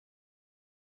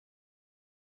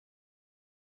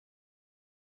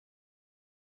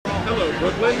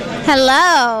Brooklyn.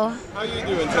 Hello. How are you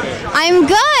doing today? I'm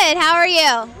good. How are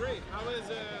you? Great. How's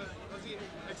the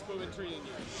expo been treating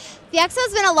you? The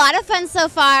expo's been a lot of fun so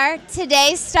far.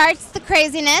 Today starts the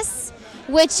craziness,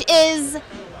 which is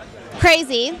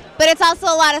crazy, but it's also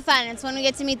a lot of fun. It's when we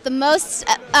get to meet the most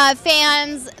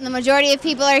fans, the majority of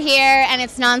people are here, and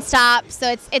it's nonstop,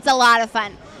 so it's a lot of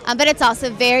fun. But it's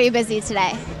also very busy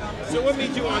today. So what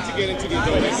made you want to get into the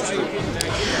adult industry?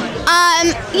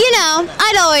 You know,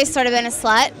 I'd always sort of been a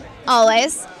slut,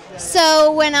 always.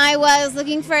 So when I was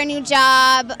looking for a new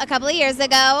job a couple of years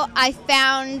ago, I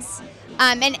found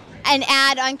an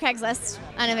ad on Craigslist.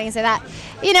 I don't know if I can say that.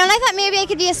 You know, and I thought maybe I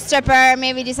could be a stripper,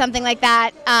 maybe do something like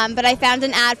that. But I found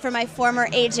an ad for my former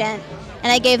agent,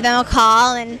 and I gave them a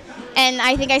call, and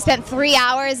I think I spent 3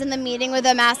 hours in the meeting with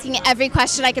them asking every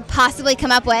question I could possibly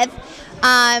come up with.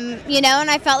 You know, and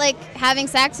I felt like having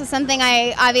sex was something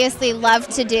I obviously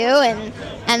loved to do, and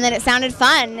that it sounded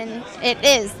fun, and it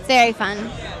is very fun.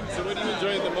 So what do you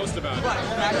enjoy the most about it?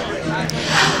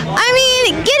 I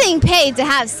mean, getting paid to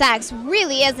have sex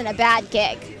really isn't a bad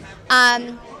gig.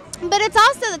 But it's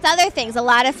also the other things, a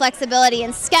lot of flexibility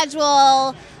in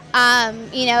schedule.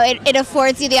 You know, it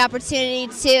affords you the opportunity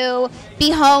to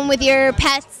be home with your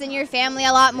pets and your family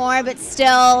a lot more, but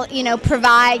still, you know,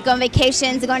 provide, go on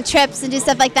vacations and go on trips and do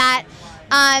stuff like that.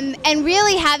 And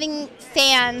really having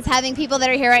fans, having people that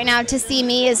are here right now to see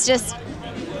me is just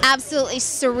absolutely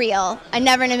surreal. I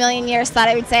never in a million years thought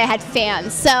I would say I had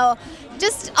fans. So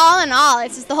just all in all,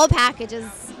 it's just the whole package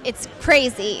it's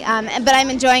crazy, but I'm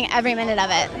enjoying every minute of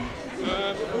it.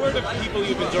 Who are the people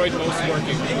you've enjoyed most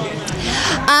working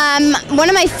with? One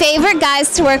of my favorite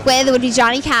guys to work with would be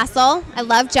Johnny Castle. I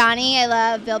love Johnny. I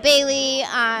love Bill Bailey.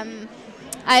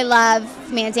 I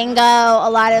love Mandingo.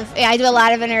 I do a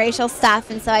lot of interracial stuff,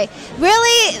 and so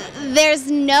there's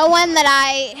no one that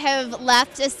I have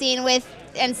left a scene with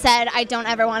and said I don't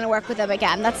ever want to work with them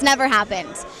again. That's never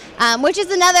happened, which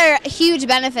is another huge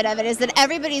benefit of it, is that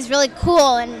everybody's really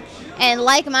cool and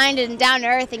like-minded and down to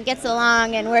earth and gets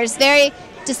along, and we're very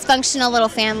dysfunctional little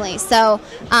family. So,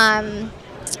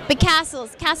 but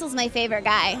Castle's my favorite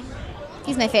guy.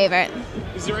 He's my favorite.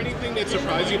 Is there anything that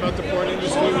surprised you about the porn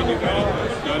industry when you got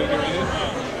in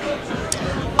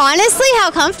it? Honestly,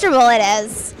 how comfortable it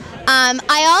is.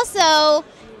 I also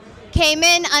came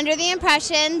in under the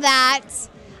impression that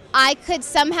I could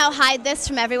somehow hide this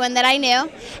from everyone that I knew,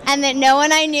 and that no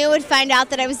one I knew would find out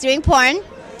that I was doing porn.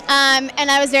 And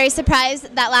I was very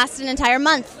surprised that lasted an entire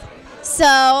month. So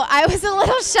I was a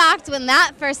little shocked when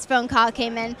that first phone call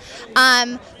came in.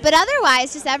 But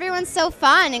otherwise, just everyone's so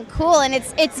fun and cool, and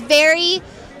it's very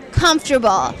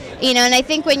comfortable, you know. And I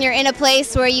think when you're in a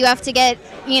place where you have to get,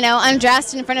 you know,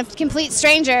 undressed in front of complete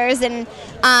strangers, and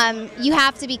you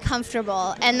have to be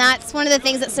comfortable, and that's one of the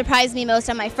things that surprised me most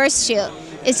on my first shoot,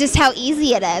 is just how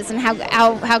easy it is and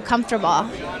how comfortable.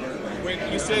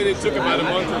 When you said it took about a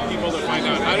month for people to find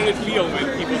out, how did it feel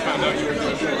when people found out you were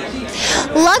doing porn?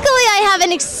 Luckily, I have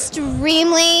an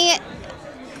extremely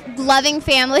loving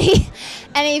family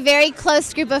and a very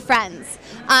close group of friends,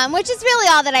 which is really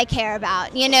all that I care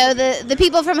about. You know, the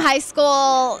people from high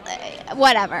school,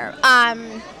 whatever.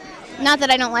 Not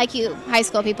that I don't like you high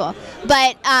school people,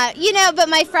 but you know, but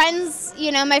my friends,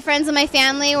 you know, my friends and my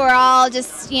family were all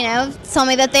just, you know, told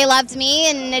me that they loved me,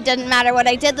 and it didn't matter what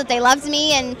I did, that they loved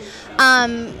me, and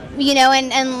you know,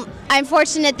 and I'm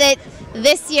fortunate that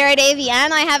this year at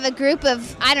AVN I have a group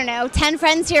of, I don't know, 10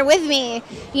 friends here with me,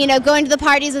 you know, going to the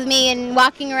parties with me and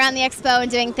walking around the expo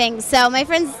and doing things. So my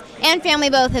friends and family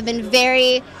both have been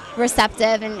very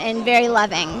receptive and very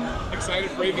loving.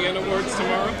 Excited for AVN Awards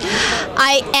tomorrow?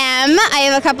 I am. I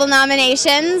have a couple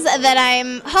nominations that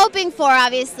I'm hoping for,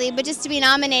 obviously, but just to be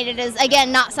nominated is,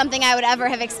 again, not something I would ever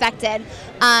have expected.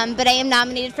 But I am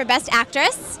nominated for Best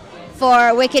Actress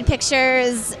for Wicked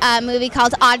Pictures' movie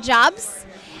called Odd Jobs.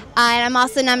 And I'm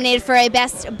also nominated for a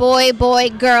Best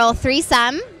Boy-Boy-Girl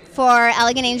threesome for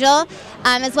Elegant Angel,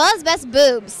 as well as Best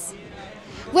Boobs,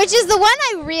 which is the one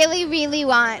I really, really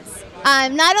want.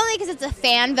 Not only because it's a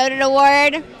fan-voted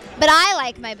award, but I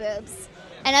like my boobs.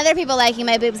 And other people liking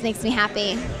my boobs makes me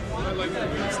happy. I like your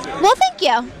boobs too. Well, thank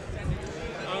you.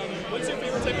 What's your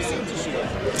favorite type of scene to shoot?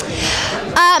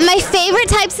 My favorite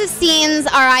types of scenes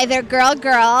are either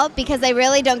girl-girl, because I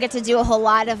really don't get to do a whole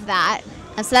lot of that.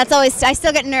 So that's always, I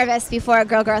still get nervous before a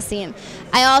girl-girl scene.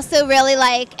 I also really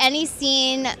like any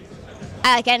scene,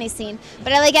 I like any scene,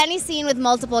 but I like any scene with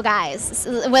multiple guys.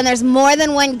 So when there's more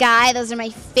than one guy, those are my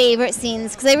favorite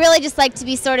scenes, because I really just like to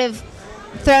be sort of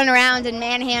thrown around and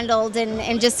manhandled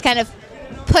and just kind of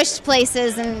pushed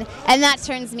places, and that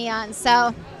turns me on.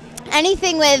 So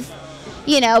anything with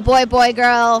boy, boy,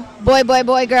 girl, boy, boy,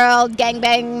 boy, girl,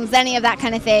 gangbangs, any of that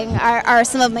kind of thing are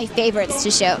some of my favorites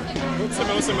to shoot. What's the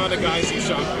most amount of guys you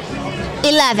shot with?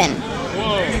 11.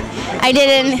 Whoa.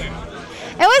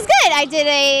 It was good. I did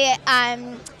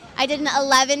an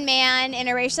 11-man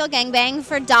interracial gangbang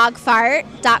for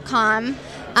dogfart.com,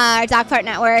 our Dogfart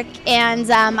Network, and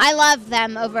I love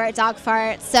them over at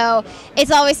Dogfart, so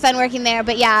it's always fun working there.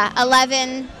 But yeah,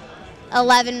 11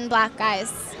 black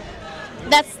guys.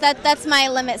 That's my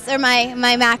limits, or my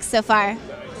max so far.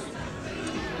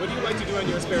 What do you like to do in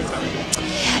your spare time?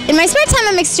 In my spare time,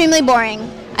 I'm extremely boring.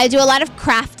 I do a lot of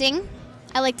crafting.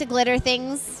 I like to glitter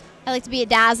things. I like to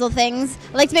bedazzle things.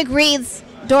 I like to make wreaths,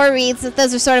 door wreaths.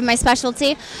 Those are sort of my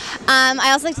specialty.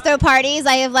 I also like to throw parties.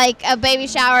 I have like a baby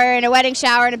shower and a wedding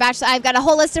shower and a bachelor. I've got a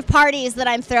whole list of parties that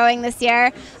I'm throwing this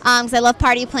year because I love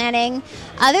party planning.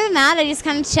 Other than that, I just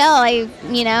kind of chill. I,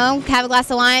 have a glass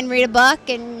of wine, read a book,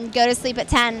 and go to sleep at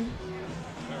 10. All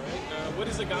right. What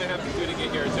does a guy have to do to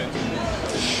get your attention?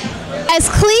 As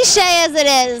cliche as it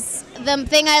is, the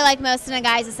thing I like most in a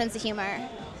guy is a sense of humor.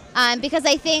 Because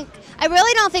I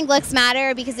really don't think looks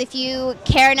matter, because if you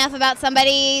care enough about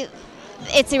somebody,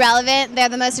 it's irrelevant. They're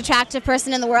the most attractive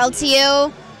person in the world to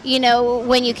you,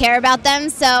 when you care about them.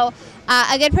 So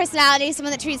a good personality,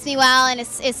 someone that treats me well and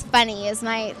is funny is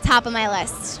my top of my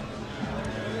list.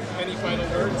 Any final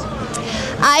words?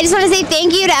 I just want to say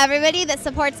thank you to everybody that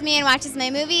supports me and watches my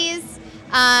movies.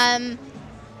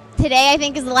 Today, I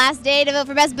think, is the last day to vote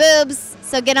for Best Boobs,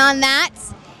 so get on that.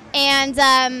 And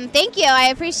thank you. I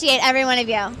appreciate every one of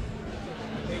you.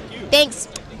 Thank you. Thanks.